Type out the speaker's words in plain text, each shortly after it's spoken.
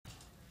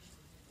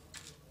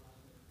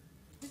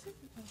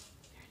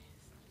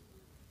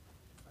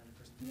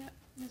Yep,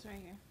 it's right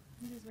here.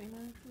 I'm just waiting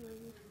on it to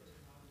load.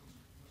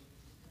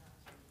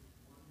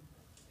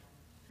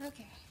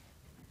 Okay.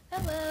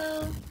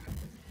 Hello.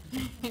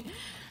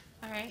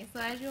 All right, so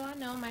as you all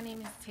know, my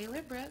name is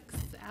Taylor Brooks.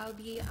 I'll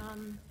be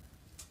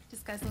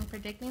discussing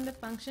predicting the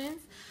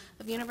functions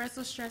of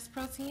universal stress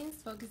proteins,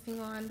 focusing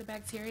on the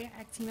bacteria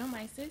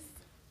Actinomyces.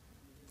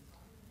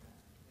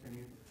 Can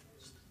you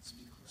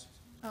speak closer?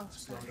 Oh,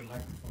 Just lower sorry. the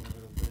microphone a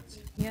little bit.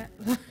 Yeah.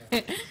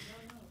 Yeah.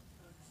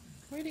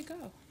 Where'd it go?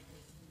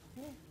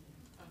 Yeah.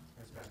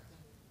 That's better.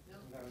 No,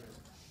 it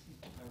isn't.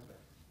 That was better.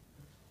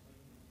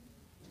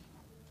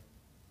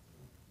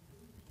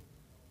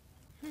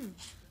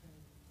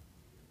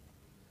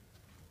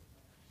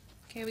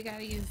 Okay, we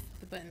gotta use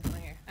the buttons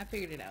on here. I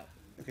figured it out.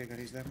 Okay, got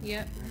these there?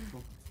 Yep. Very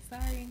cool.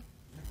 Sorry.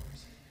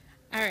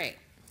 All right.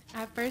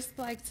 I'd first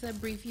like to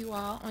brief you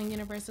all on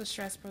universal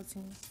stress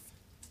proteins.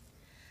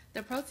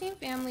 The protein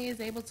family is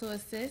able to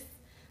assist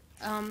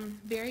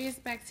various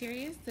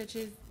bacteria, such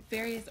as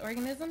various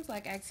organisms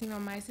like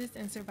Actinomyces,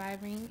 in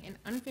surviving in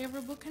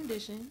unfavorable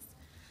conditions,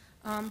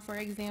 for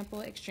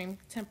example, extreme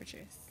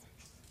temperatures.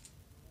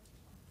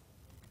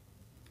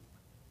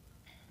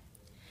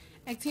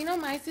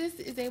 Actinomyces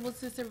is able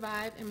to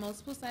survive in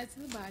multiple sites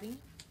of the body.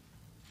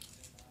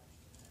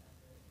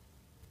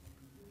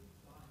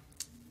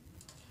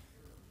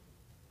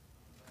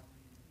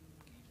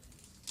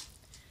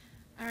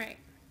 All right,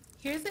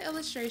 here's the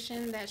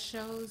illustration that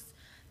shows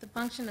the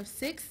function of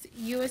 6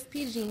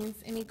 USP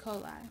genes in E.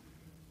 coli.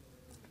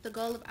 The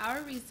goal of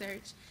our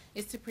research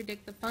is to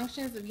predict the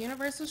functions of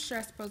universal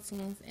stress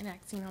proteins in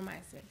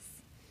Actinomyces.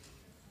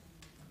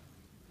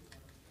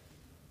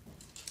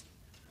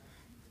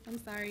 I'm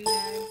sorry, you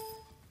guys.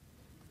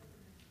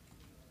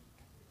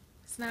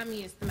 It's not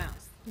me, it's the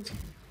mouse.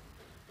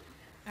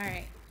 All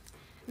right.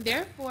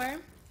 Therefore,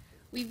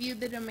 we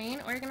viewed the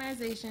domain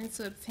organization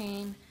to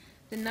obtain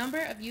the number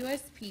of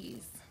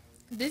USPs.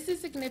 This is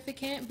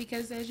significant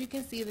because, as you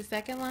can see, the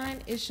second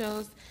line, it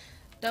shows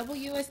double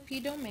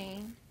USP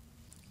domain,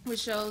 which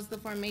shows the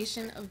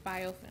formation of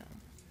biofilm.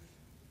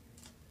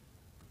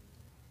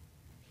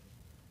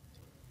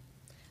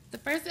 The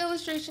first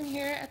illustration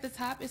here at the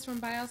top is from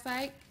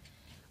Biopsych.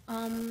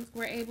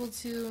 We're able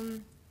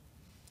to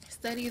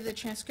study the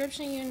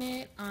transcription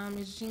unit,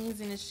 its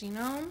genes and its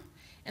genome.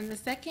 And the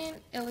second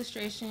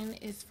illustration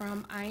is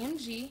from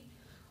IMG,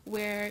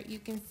 where you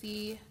can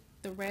see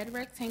the red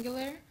rectangle,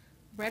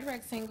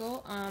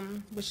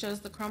 which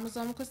shows the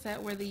chromosomal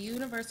cassette where the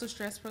universal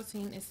stress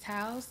protein is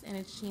housed and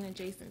its gene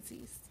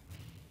adjacencies.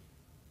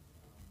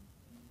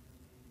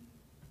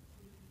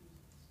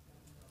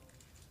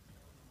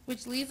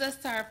 Which leads us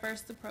to our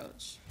first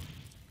approach.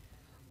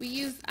 We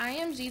use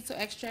IMG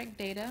to extract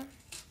data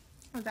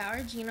of our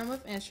genome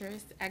of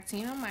interest,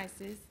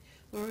 Actinomyces,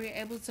 where we were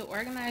able to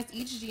organize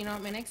each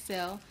genome in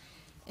Excel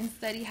and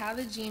study how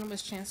the gene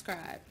was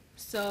transcribed.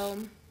 So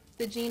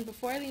the gene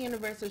before the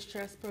universal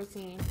stress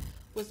protein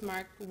was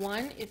marked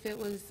 1 if it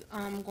was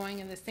going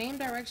in the same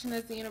direction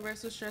as the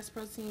universal stress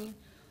protein,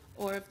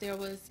 or if there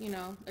was,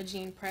 a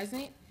gene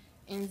present,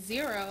 and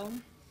 0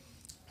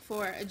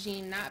 for a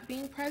gene not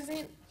being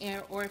present,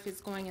 or if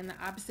it's going in the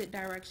opposite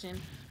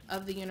direction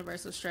of the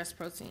universal stress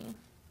protein.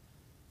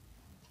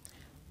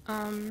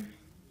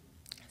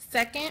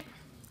 Second,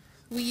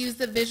 we used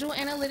the visual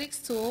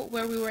analytics tool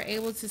where we were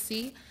able to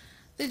see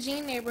the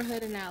gene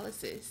neighborhood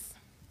analysis.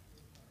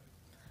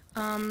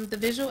 The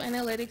visual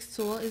analytics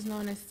tool is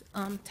known as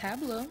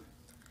Tableau.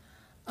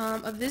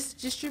 Of this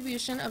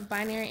distribution of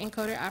binary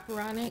encoded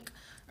operatic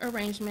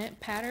arrangement,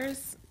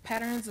 patterns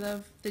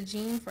of the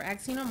gene for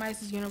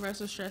Actinomyces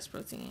universal stress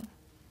protein.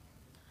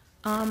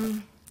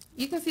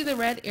 You can see the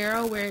red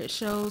arrow where it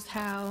shows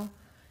how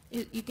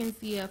you can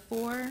see a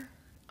 4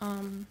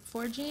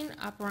 gene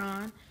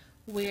operon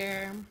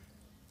where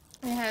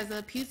it has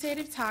a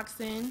putative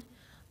toxin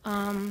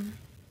and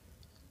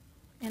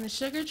a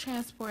sugar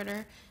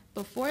transporter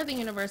before the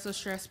universal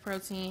stress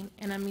protein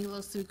and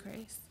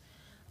amylosucrase.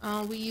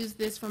 We use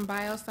this from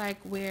Biopsych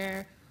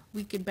where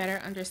we could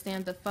better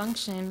understand the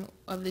function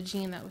of the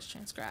gene that was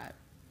transcribed.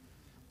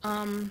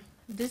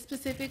 This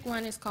specific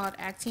one is called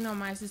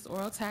Actinomyces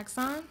oral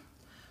taxon,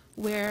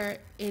 where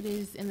it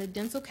is in the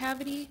dental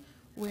cavity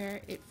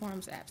where it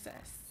forms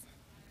abscess.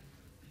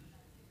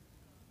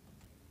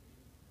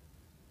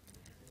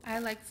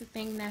 I'd like to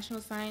thank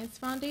National Science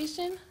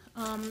Foundation,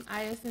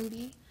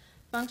 ISMB,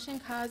 Function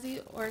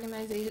Kazi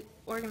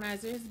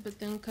organizers,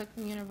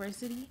 Bethune-Cookman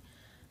University,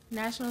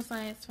 National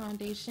Science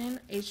Foundation,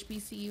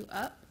 HBCU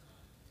UP,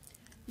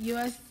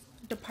 U.S.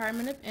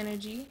 Department of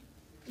Energy,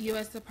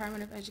 U.S.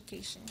 Department of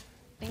Education.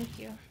 Thank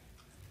you.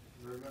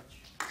 Very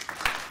much.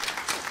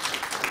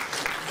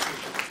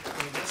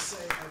 Can you just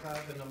say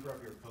about the number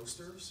of your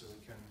posters so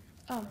we can...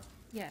 Oh,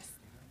 yes.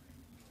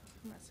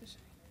 I'm not so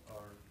sure.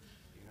 Or,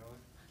 you know it?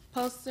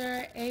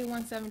 Poster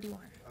A171.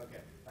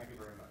 Okay, thank you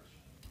very much.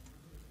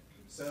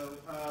 So,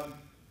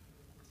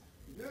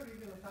 we have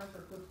even time for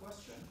a quick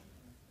question.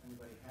 If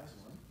anybody has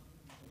one.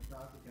 If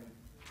not, we can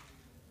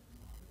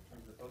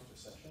turn to the poster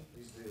section.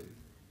 Please do.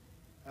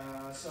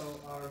 So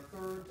our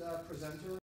third presenter